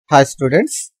Hi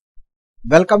students,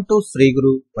 welcome to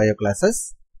SREEGURUBIOCLASSES.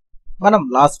 మనం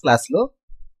last class లో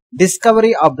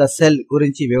discovery of the cell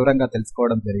గురించి వివరంగా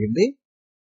తెలుసుకోవడం జరిగింది.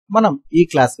 మనం ఈ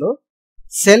క్లాస్ లో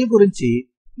సెల్ గురించి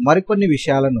మరికొన్ని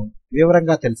విషయాలను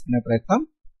వివరంగా తెలుసుకునే ప్రయత్నం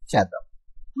చేద్దాం.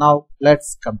 Now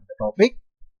let's come to the topic.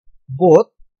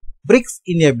 Both bricks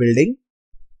in a building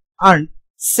and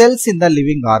cells in the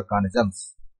living organisms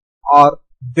are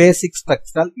basic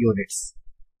structural units.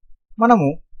 మనము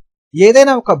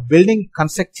ఏదైనా ఒక బిల్డింగ్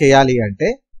కన్స్ట్రక్ట్ చేయాలి అంటే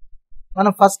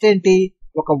మనం ఫస్ట్ ఏంటి,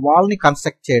 ఒక వాల్ ని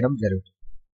కన్స్ట్రక్ట్ చేయడం జరుగుతుంది.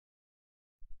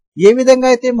 ఏ విధంగా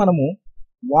అయితే మనము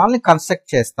వాల్ ని కన్స్ట్రక్ట్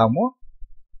చేస్తామో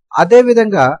అదే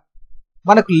విధంగా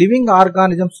మనకు లివింగ్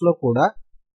ఆర్గానిజమ్స్ లో కూడా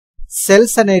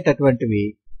సెల్స్ అనేటటువంటివి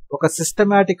ఒక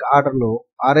సిస్టమాటిక్ ఆర్డర్ లో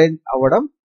అరేంజ్ అవ్వడం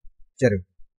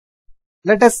జరుగుతుంది.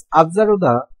 Let us observe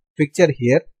the picture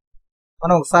here.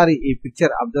 మనం ఒకసారి ఈ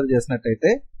పిక్చర్ అబ్జర్వ్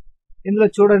చేసినట్టయితే ఇందులో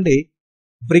చూడండి,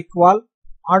 brick wall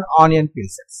and onion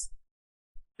పీల్సెస్.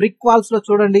 Brick walls లో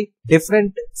చూడండి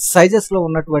డిఫరెంట్ సైజెస్ లో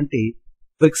ఉన్నటువంటి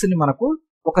బ్రిక్స్ ని మనకు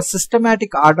ఒక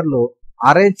సిస్టమాటిక్ ఆర్డర్ లో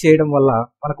అరేంజ్ చేయడం వల్ల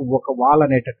మనకు ఒక వాల్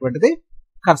అనేటటువంటిది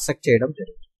కన్స్ట్రక్ట్ చేయడం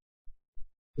జరుగుతుంది.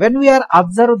 When we are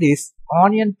observe this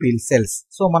onion peel cells,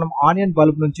 so మనం ఆనియన్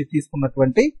బల్బ్ నుంచి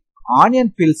తీసుకున్నటువంటి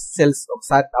ఆనియన్ పీల్ సెల్స్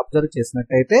ఒకసారి అబ్జర్వ్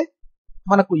చేసినట్టయితే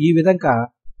మనకు ఈ విధంగా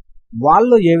వాల్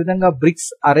లో ఏ విధంగా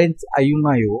బ్రిక్స్ అరేంజ్ అయి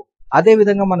ఉన్నాయో అదే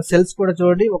విధంగా మన సెల్స్ కూడా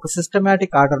చూడండి ఒక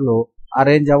సిస్టమాటిక్ ఆర్డర్ లో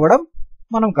అరేంజ్ అవ్వడం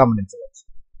మనం గమనించవచ్చు.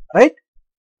 Right,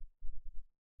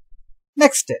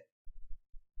 next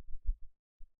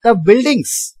the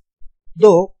buildings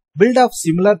though build of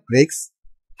similar bricks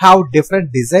have different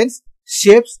designs,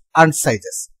 shapes and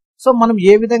sizes. So మనం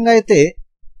ఏ విధంగా అయితే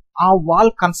ఆ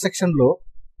వాల్ కన్స్ట్రక్షన్ లో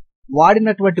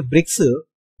వాడినటువంటి బ్రిక్స్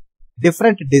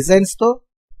డిఫరెంట్ డిజైన్స్ తో,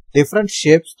 డిఫరెంట్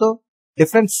షేప్స్ తో,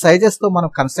 డిఫరెంట్ సైజెస్ తో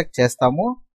మనం కన్స్ట్రక్ట్ చేస్తామో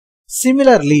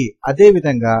సిమిలర్లీ అదే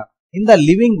విధంగా ఇన్ ద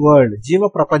లివింగ్ వరల్డ్ జీవ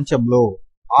ప్రపంచంలో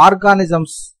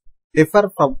organisms differ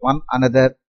from one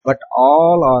another but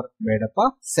all are made up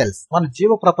of cells. మన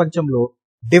జీవ ప్రపంచంలో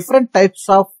డిఫరెంట్ టైప్స్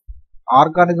ఆఫ్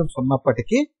ఆర్గానిజమ్స్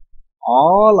ఉన్నప్పటికీ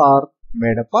all are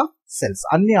made up of cells.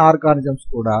 అన్ని ఆర్గానిజమ్స్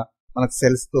కూడా మనకు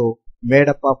సెల్స్ తో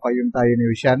మేడప్ ఆఫ్ అయి ఉంటాయి అనే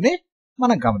విషయాన్ని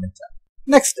మనం గమనించాలి.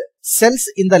 Next, cells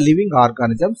in the living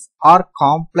organisms are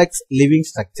complex living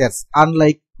structures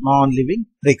unlike non living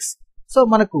bricks. So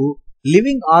మనకు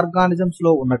లివింగ్ ఆర్గానిజమ్స్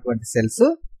లో ఉన్నటువంటి సెల్స్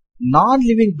నాన్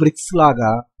లివింగ్ బ్రిక్స్ లాగా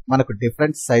మనకు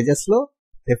డిఫరెంట్ సైజెస్ లో,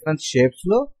 డిఫరెంట్ షేప్స్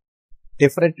లో,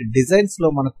 డిఫరెంట్ డిజైన్స్ లో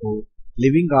మనకు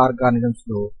లివింగ్ ఆర్గానిజమ్స్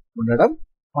లో ఉండడం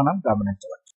మనం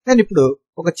గమనించవచ్చు. నేను ఇప్పుడు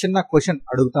ఒక చిన్న క్వశ్చన్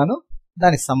అడుగుతాను,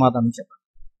 దానికి సమాధానం చెప్పండి.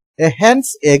 ఏ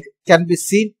hence egg can be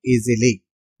seen easily.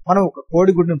 మనం ఒక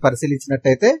కోడిగుడ్డును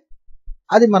పరిశీలించినట్టయితే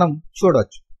అది మనం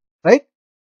చూడవచ్చు. Right,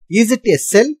 is it A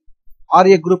cell are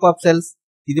A group of cells?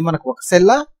 ఇది మనకు ఒక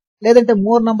సెల్లా లేదంటే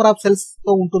మోర్ నంబర్ ఆఫ్ సెల్స్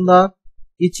తో ఉంటుందా?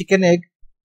 ఈ చికెన్ ఎగ్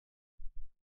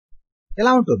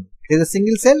ఎలా ఉంటుంది? It is a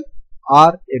single cell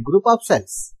are A group of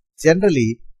cells? Generally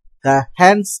the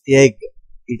hence egg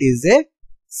it is a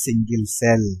single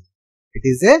cell. It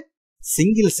is a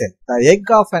single cell. The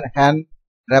egg of an hen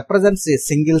represents a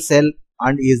single cell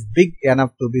and is big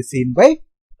enough to be seen by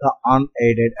the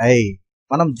unaided eye.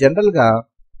 మనం general గా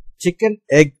chicken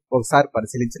egg ఒకసారి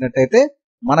పరిశీలించినట్టయితే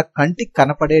మన కంటికి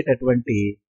కనపడేటటువంటి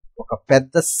ఒక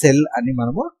పెద్ద cell అని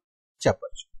మనము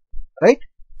చెప్పచ్చు. Right,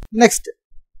 next,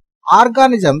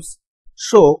 organisms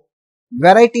show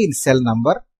variety in cell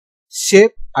number,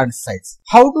 shape and size.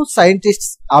 How do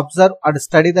scientists observe and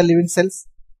study the living cells?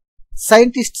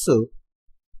 Scientists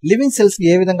living cells ని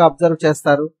ఏ విధంగా అబ్జర్వ్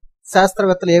చేస్తారు?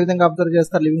 శాస్త్రవేత్తలు ఏ విధంగా అబ్జర్వ్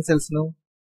చేస్తారు లివింగ్ సెల్స్ ను?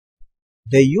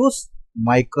 They use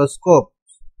microscope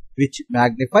which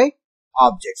magnify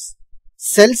objects.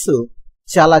 Cells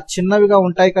చాలా చిన్నవిగా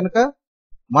ఉంటాయి కనుక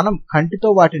మనం కంటితో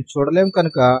వాటిని చూడలేం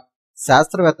కనుక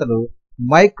శాస్త్రవేత్తలు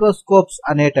మైక్రోస్కోప్స్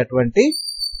అనేటటువంటి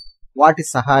వాటి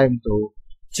సహాయంతో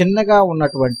చిన్నగా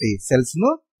ఉన్నటువంటి సెల్స్ ను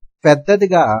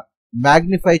పెద్దదిగా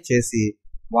మ్యాగ్నిఫై చేసి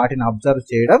వాటిని అబ్జర్వ్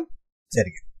చేయడం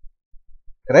జరిగింది.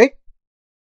 రైట్,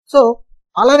 సో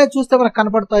అలానే చూస్తే మనకు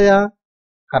కనపడతాయా?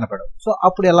 కనపడవు. సో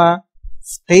అప్పుడు ఎలా?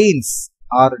 Stains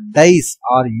are dice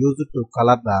are used to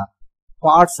colour the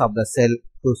parts of the cell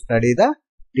to study the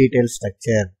detail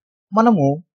structure. మనము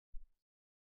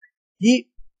ఈ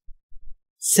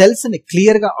సెల్స్ ని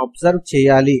క్లియర్ గా అబ్జర్వ్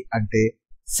చేయాలి అంటే,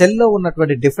 సెల్ లో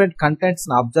ఉన్నటువంటి డిఫరెంట్ కంటెంట్స్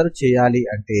ని అబ్జర్వ్ చేయాలి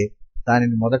అంటే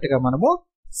దానిని మొదటగా మనము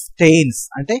స్టెయిన్స్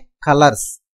అంటే కలర్స్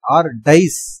ఆర్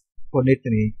డైస్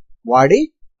కొన్నిటిని వాడి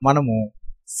మనము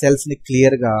సెల్స్ ని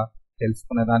క్లియర్ గా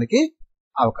తెలుసుకునేదానికి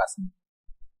అవకాశం ఉంది.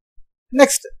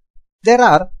 Next, there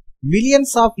are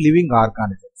millions of living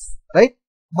organisms. Right,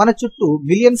 మన చుట్టూ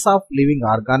మిలియన్స్ ఆఫ్ లివింగ్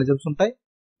ఆర్గానిజమ్స్ ఉంటాయి.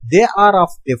 They are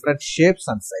of different shapes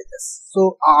and sizes. So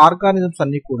ఆ ఆర్గానిజమ్స్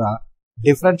అన్ని కూడా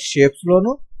డిఫరెంట్ షేప్స్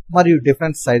లోను మరియు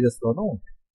డిఫరెంట్ సైజెస్ లోను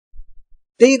ఉంటాయి.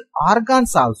 There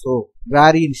organs also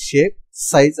vary in shape,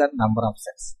 size and number of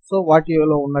cells. So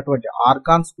వాటిలో ఉన్నటువంటి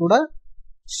ఆర్గాన్స్ కూడా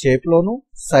షేప్ లోను,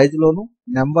 size లోను,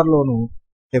 number లోను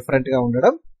different గా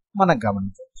ఉండడం మనం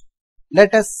గమనించవచ్చు.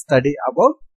 Let us study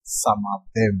about some of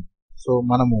them. So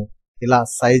మనము ఇలా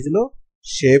సైజ్ లో,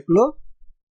 షేప్ లో,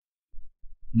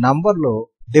 నంబర్ లో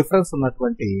డిఫరెన్స్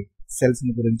ఉన్నటువంటి సెల్స్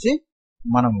గురించి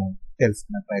మనము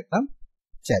తెలుసుకునే ప్రయత్నం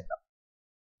చేద్దాం.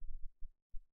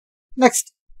 Next,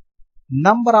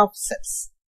 number of cells.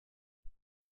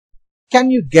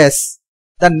 Can you guess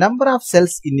the number of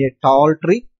cells in a tall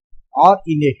tree or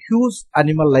in a huge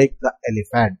animal like the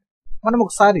elephant? మనం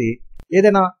ఒకసారి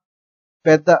ఏదైనా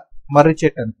పెద్ద మర్రి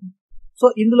చెట్టు అనుకుందాం. సో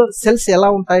ఇందులో సెల్స్ ఎలా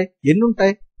ఉంటాయి, ఎన్ని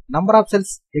ఉంటాయి? నంబర్ ఆఫ్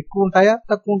సెల్స్ ఎక్కువ ఉంటాయా,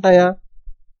 తక్కువ ఉంటాయా?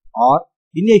 Are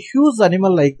in a huge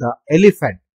animal like the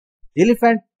elephant.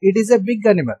 Elephant it is a big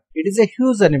animal, it is a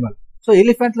huge animal. So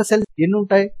elephant లో సెల్స్ ఎన్ని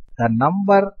ఉంటాయి? The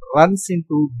number runs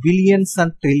into billions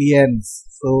and trillions.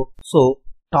 So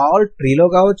tall ట్రీలో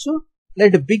కావచ్చు,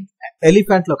 లేదా big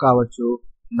elephant లో కావచ్చు,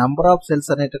 number of cells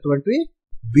అనేటటువంటివి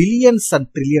billions and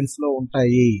trillions లో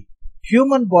ఉంటాయి.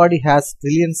 Human body has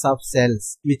trillions of cells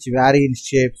which vary in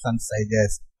shapes and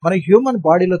sizes. మన హ్యూమన్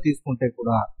బాడీలో తీసుకుంటే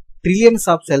కూడా ట్రిలియన్స్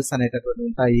ఆఫ్ సెల్స్ అనేటటువంటి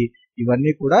ఉంటాయి.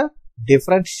 ఇవన్నీ కూడా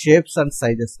డిఫరెంట్ షేప్స్ అండ్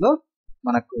సైజెస్ లో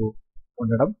మనకు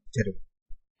ఉండడం జరుగుతుంది.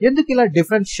 ఎందుకు ఇలా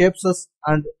different shapes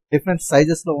and different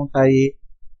sizes లో ఉంటాయి?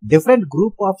 Different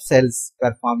group of cells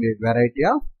perform A variety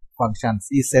of functions.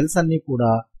 ఈ సెల్స్ అన్ని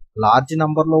కూడా లార్జ్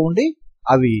నంబర్ లో ఉండి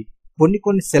అవి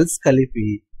కొన్ని సెల్స్ కలిపి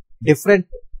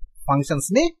డిఫరెంట్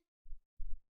ఫంక్షన్స్ ని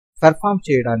పెర్ఫార్మ్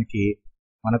చేయడానికి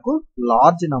మనకు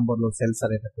లార్జ్ నంబర్ లో సెల్స్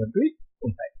అనేటటువంటివి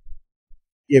ఉంటాయి.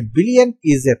 ఏ billion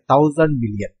is a 1000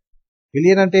 million.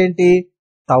 Billion అంటే ఏంటి?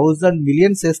 1000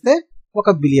 మిలియన్స్ వేస్తే ఒక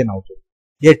బిలియన్ అవుతుంది.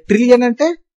 ఏ ట్రిలియన్ అంటే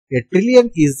ఏ ట్రిలియన్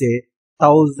ఈజ్ ఏ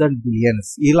 1000 బిలియన్స్.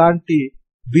 ఇలాంటి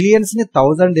బిలియన్స్ ని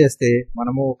 1000 వేస్తే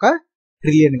మనము ఒక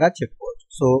ట్రిలియన్ గా చెప్పుకోవచ్చు.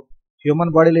 సో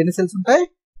హ్యూమన్ బాడీలో ఎన్ని సెల్స్ ఉంటాయి?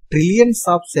 Trillions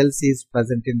of cells is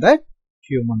present in that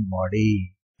human body.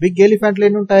 Big elephant లో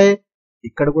ఎన్ని ఉంటాయి?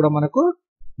 ఇక్కడ కూడా మనకు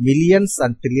millions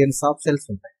and trillions of cells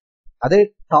ఉంటాయి. అదే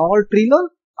టాల్ ట్రీలో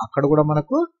అక్కడ కూడా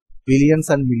మనకు billions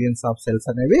and millions of cells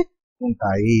అనేవి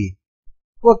ఉంటాయి.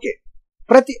 ఓకే,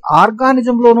 ప్రతి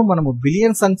ఆర్గానిజం లోనూ మనము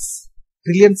billions and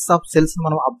trillions of cells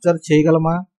మనం అబ్జర్వ్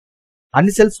చేయగలమా?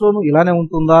 అన్ని సెల్స్ లోనూ ఇలానే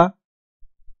ఉంటుందా?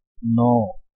 No.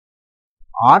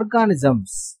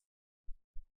 Organisms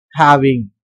having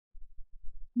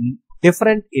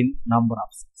different in number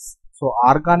of cells. So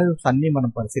organisms అన్ని మనం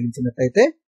పరిశీలించినట్లయితే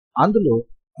అందులో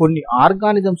కొన్ని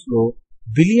ఆర్గానిజమ్స్ లో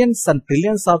billions and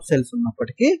trillions of cells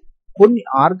ఉన్నప్పటికీ కొన్ని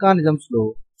ఆర్గానిజమ్స్ లో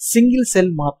సింగిల్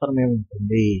సెల్ మాత్రమే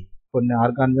ఉంటుంది. కొన్ని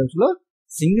ఆర్గానిజమ్స్ లో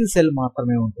సింగిల్ సెల్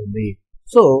మాత్రమే ఉంటుంది.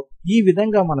 సో ఈ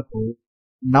విధంగా మనకు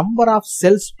number of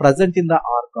cells present in the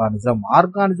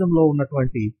organism లో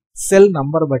ఉన్నటువంటి సెల్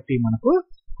నంబర్ బట్టి మనకు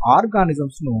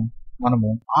ఆర్గానిజమ్స్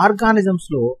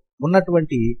లో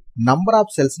ఉన్నటువంటి నంబర్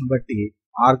ఆఫ్ సెల్స్ ని బట్టి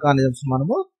ఆర్గానిజమ్స్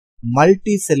మనము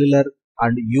multi cellular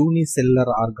and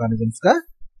unicellular organisms గా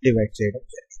డివైడ్ చేయడం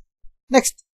జరిగింది.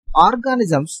 Next,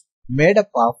 organisms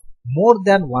made up of more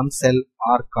than one cell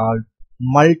are called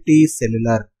multi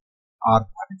cellular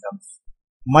organisms.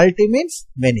 Multi means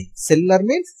many, cellular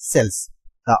means cells.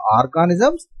 The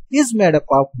organisms is made up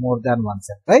of more than one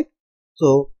cell, right? So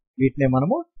వీటినే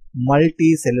మనము multi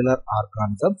cellular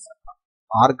organisms అంటాం.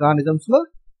 Organisms లో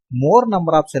more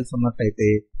number of cells ఉన్నట్టయితే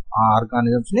ఆ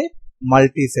organisms ని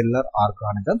multi cellular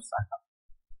organisms అంటాం.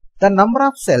 The number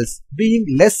of cells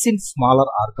being less in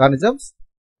smaller organisms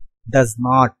does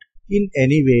not in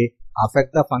any way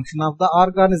affect the function of the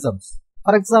organisms.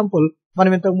 For example,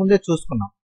 మనం ఇంతకు ముందే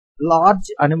చూసుకున్నాం, large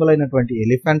animal అయినటువంటి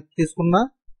elephant తీసుకున్నా,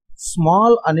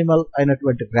 స్మాల్ అనిమల్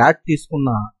అయినటువంటి rat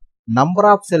తీసుకున్నా, number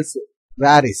of cells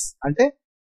varies. అంటే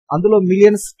అందులో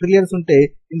మిలియన్స్ ట్రిలియన్స్ ఉంటే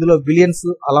ఇందులో బిలియన్స్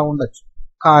అలా ఉండొచ్చు,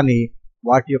 కానీ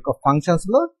వాటి యొక్క ఫంక్షన్స్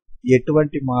లో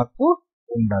ఎటువంటి మార్పు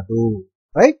ఉండదు,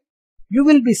 right? You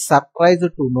will be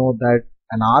surprised to know that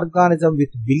an organism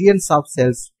with billions of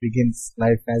cells begins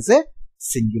life as a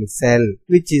single cell,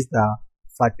 which is the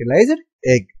fertilized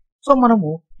egg. So మనము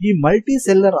ఈ మల్టీ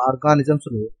సెల్యులర్ ఆర్గానిజమ్స్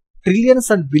లో trillions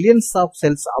and billions of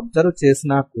cells observe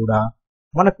చేసినా కూడా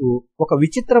మనకు ఒక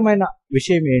విచిత్రమైన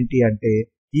విషయం ఏంటి అంటే,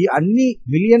 ఈ అన్ని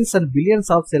millions and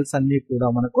billions of cells అన్ని కూడా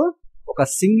మనకు ఒక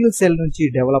సింగిల్ సెల్ నుంచి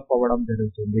డెవలప్ అవ్వడం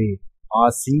జరుగుతుంది. ఆ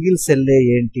సింగిల్ సెల్లే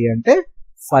ఏంటి అంటే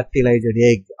ఫర్టిలైజ్డ్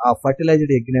ఎగ్. ఆ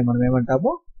ఫర్టిలైజ్డ్ ఎగ్ నే మనం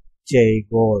ఏమంటాము?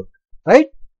 zygote, right?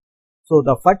 So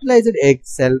the fertilized egg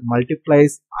cell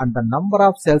multiplies and the number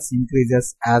of cells increases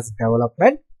as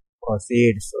development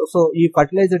proceeds. So ఈ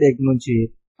ఫర్టిలైజ్డ్ ఎగ్ నుంచి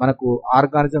మనకు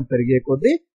ఆర్గానిజం పెరిగే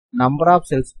కొద్దీ నంబర్ ఆఫ్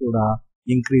సెల్స్ కూడా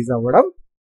ఇంక్రీజ్ అవ్వడం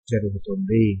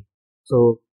జరుగుతుంది. సో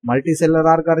మల్టీ సెల్లర్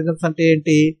ఆర్గానిజమ్స్ అంటే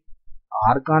ఏంటి?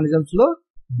 ఆర్గానిజమ్స్ లో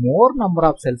మోర్ నంబర్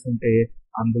ఆఫ్ సెల్స్ ఉంటే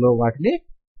అందులో వాటిని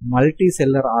మల్టీ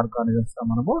సెల్లర్ ఆర్గానిజమ్స్ గా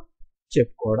మనము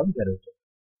చెప్పుకోవడం జరుగుతుంది.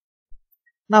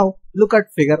 Now look at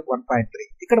figure 1.3.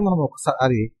 ఇక్కడ మనం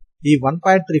ఒకసారి ఈ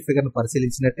 1.3 ఫిగర్ ను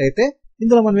పరిశీలించినట్టయితే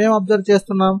ఇందులో మనం ఏం అబ్జర్వ్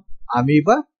చేస్తున్నాం?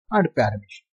 Amoeba and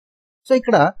paramecium. సో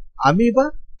ఇక్కడ అమీబా,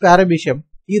 పారామీషియం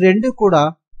ఈ రెండు కూడా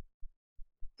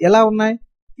ఎలా ఉన్నాయి?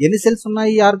 ఎన్ని సెల్స్ ఉన్నాయి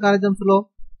ఈ ఆర్గానిజమ్స్ లో?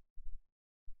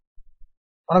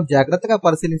 మనం జాగ్రత్తగా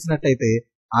పరిశీలించినట్టయితే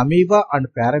amoeba and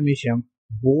paramecium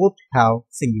both have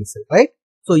single cell, right?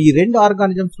 So ఈ రెండు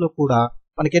ఆర్గానిజమ్స్ లో కూడా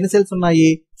మనకి ఎన్ని సెల్స్ ఉన్నాయి?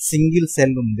 సింగిల్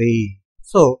సెల్ ఉంది.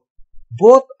 So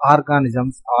both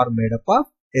organisms are made up of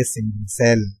a single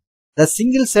cell. The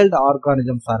single celled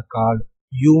organisms are called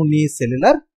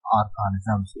unicellular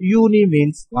organisms. Uni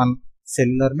means one,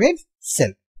 cellular means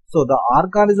cell. So the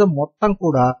organism మొత్తం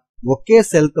కూడా ఒకే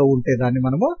cell తో ఉంటే దాన్ని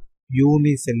మనము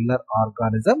unicellular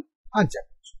organism అని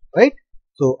చెప్పచ్చు, right?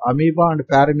 So amoeba and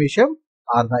paramecium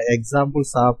are the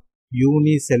examples of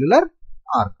unicellular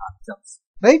organisms,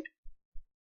 right?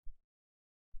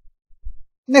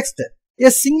 Next, a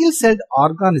single-celled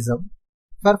organism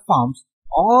performs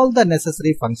all the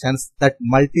necessary functions that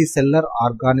multicellular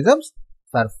organisms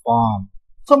perform.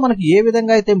 So మనకి ఏ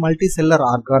విధంగా అయితే మల్టీసెల్లర్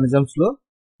ఆర్గానిజమ్స్ లో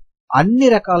అన్ని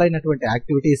రకాలైనటువంటి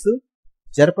యాక్టివిటీస్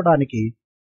జరపడానికి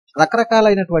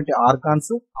రకరకాలైనటువంటి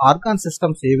ఆర్గాన్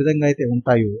సిస్టమ్స్ ఏ విధంగా అయితే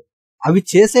ఉంటాయో అవి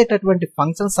చేసేటటువంటి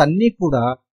ఫంక్షన్స్ అన్ని కూడా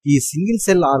ఈ సింగిల్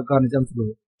సెల్ ఆర్గానిజమ్స్ లో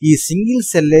ఈ సింగిల్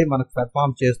సెల్లే మనకు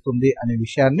పెర్ఫార్మ్ చేస్తుంది అనే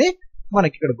విషయాన్ని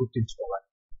మనకి ఇక్కడ గుర్తుంచుకోవాలి,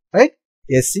 right?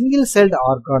 A single-celled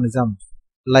organism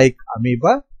like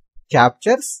amoeba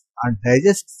captures and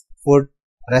digests food,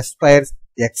 respires,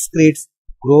 excretes,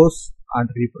 grows and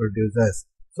reproduces.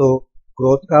 So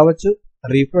growth కావచ్చు,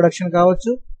 రీప్రొడక్షన్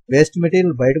కావచ్చు, వేస్ట్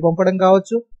మెటీరియల్ బయట పంపడం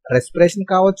కావచ్చు, రెస్పిరేషన్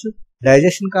కావచ్చు,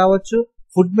 డైజెషన్ కావచ్చు,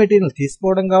 ఫుడ్ మెటీరియల్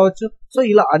తీసుకోవడం కావచ్చు. సో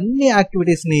ఇలా అన్ని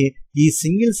యాక్టివిటీస్ ని ఈ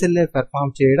సింగిల్ సెల్లే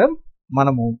పెర్ఫార్మ్ చేయడం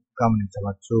మనము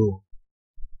గమనించవచ్చు.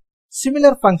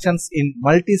 Similar functions in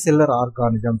multicellular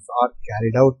organisms are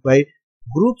carried out by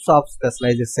groups of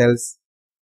specialized cells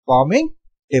forming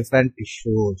different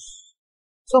tissues.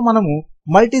 So మనము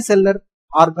మల్టీసెల్లర్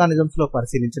ఆర్గానిజమ్స్ లో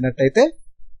పరిశీలించినట్టయితే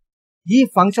ఈ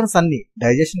ఫంక్షన్స్ అన్ని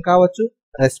డైజెషన్ కావచ్చు,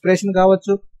 రెస్పిరేషన్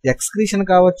కావచ్చు, ఎక్స్క్రీషన్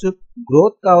కావచ్చు,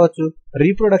 గ్రోత్ కావచ్చు,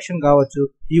 రీప్రొడక్షన్ కావచ్చు,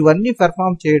 ఇవన్నీ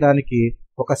పెర్ఫార్మ్ చేయడానికి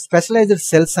ఒక స్పెషలైజ్డ్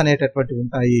సెల్స్ అనేటటువంటి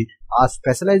ఉంటాయి. ఆ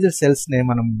స్పెషలైజ్డ్ సెల్స్ నే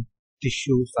మనం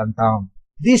టిష్యూస్ అంటాం.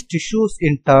 These tissues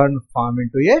in turn form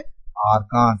into a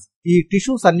organs. ఈ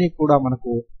టిష్యూస్ అన్ని కూడా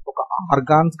మనకు ఒక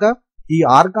ఆర్గాన్స్ గా, ఈ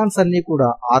ఆర్గాన్స్ అన్ని కూడా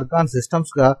ఆర్గాన్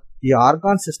సిస్టమ్స్ గా, ఈ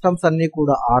ఆర్గాన్ సిస్టమ్స్ అన్ని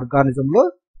కూడా ఆర్గానిజం లో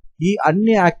ఈ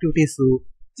అన్ని యాక్టివిటీస్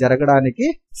జరగడానికి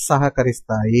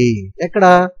సహకరిస్తాయి. ఎక్కడ?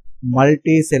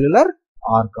 Multi cellular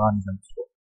organisms,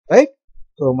 right?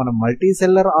 So మనం మల్టీ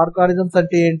సెల్యులర్ ఆర్గానిజమ్స్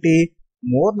అంటే ఏంటి?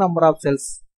 మోర్ నంబర్ ఆఫ్ సెల్స్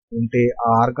ఉంటే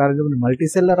ఆ ఆర్గానిజం మల్టీ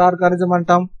సెల్యులర్ ఆర్గానిజం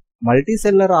అంటాం. మల్టీ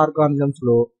సెల్యులర్ ఆర్గానిజమ్స్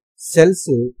లో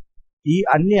సెల్స్ ఈ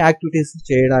అన్ని యాక్టివిటీస్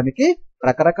చేయడానికి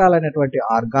రకరకాలైనటువంటి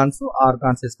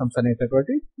ఆర్గాన్ సిస్టమ్స్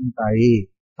అనేటటువంటి ఉంటాయి.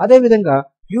 అదే విధంగా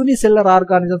యూనిసెల్యులర్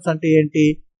ఆర్గానిజమ్స్ అంటే ఏంటి?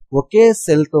 ఒకే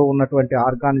సెల్ తో ఉన్నటువంటి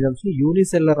ఆర్గానిజమ్స్ ని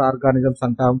యూనిసెల్యులర్ ఆర్గానిజమ్స్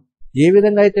అంటాం. ఏ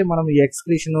విధంగా అయితే మనం ఈ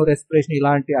ఎక్స్క్రీషన్, రెస్పిరేషన్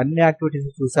ఇలాంటి అన్ని యాక్టివిటీస్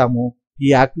చూసాము, ఈ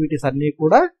యాక్టివిటీస్ అన్ని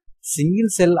కూడా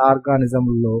సింగిల్ సెల్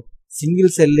ఆర్గానిజంలో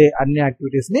సింగిల్ సెల్లే అన్ని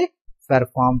యాక్టివిటీస్ ని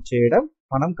పెర్ఫార్మ్ చేయడం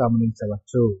మనం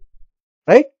గమనించవచ్చు,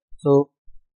 రైట్? సో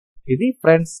ఇది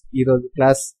ఫ్రెండ్స్ ఈరోజు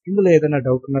క్లాస్. ఇందులో ఏదైనా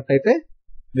డౌట్ ఉన్నట్టయితే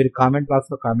మీరు కామెంట్ బాక్స్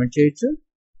లో కామెంట్ చేయొచ్చు.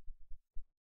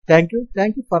 Thank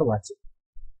you for watching.